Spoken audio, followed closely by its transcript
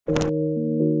When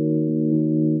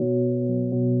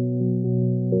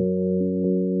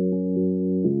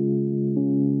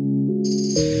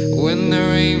the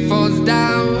rain falls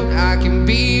down, I can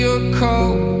be your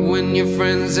coat. When your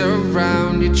friends are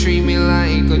around, you treat me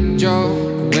like a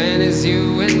joke. When it's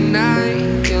you and I,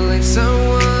 you're like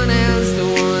someone else, the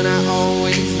one I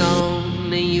always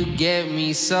known. And you get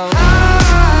me so high,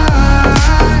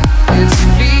 it's a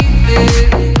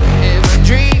feeling. Am I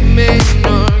dreaming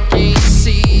or can you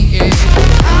see it?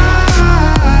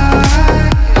 High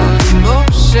on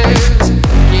emotions,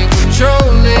 can't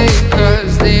control it,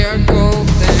 cause they are golden.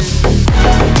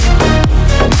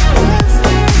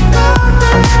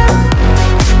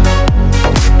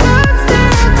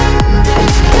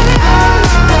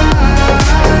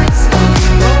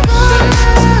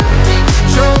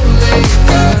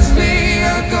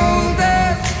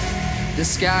 The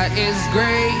sky is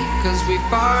gray, cause we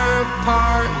far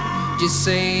apart. Just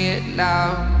say it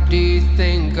loud, do you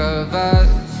think of us?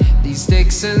 These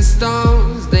sticks and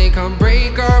stones, they can't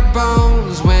break our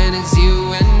bones. When it's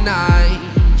you and I,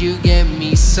 you get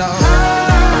me so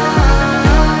high,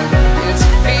 it's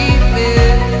a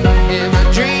feeling. Am I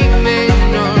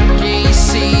dreaming or can you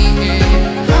see it?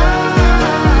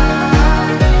 High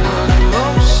on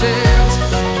emotions,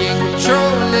 can't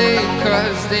control it,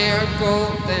 cause they are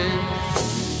golden.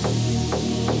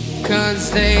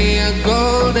 Cause they are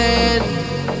golden.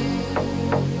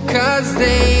 Cause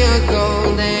they are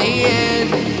golden.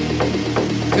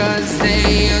 Cause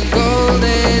they are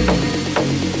golden.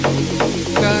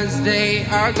 Cause they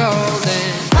are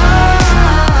golden.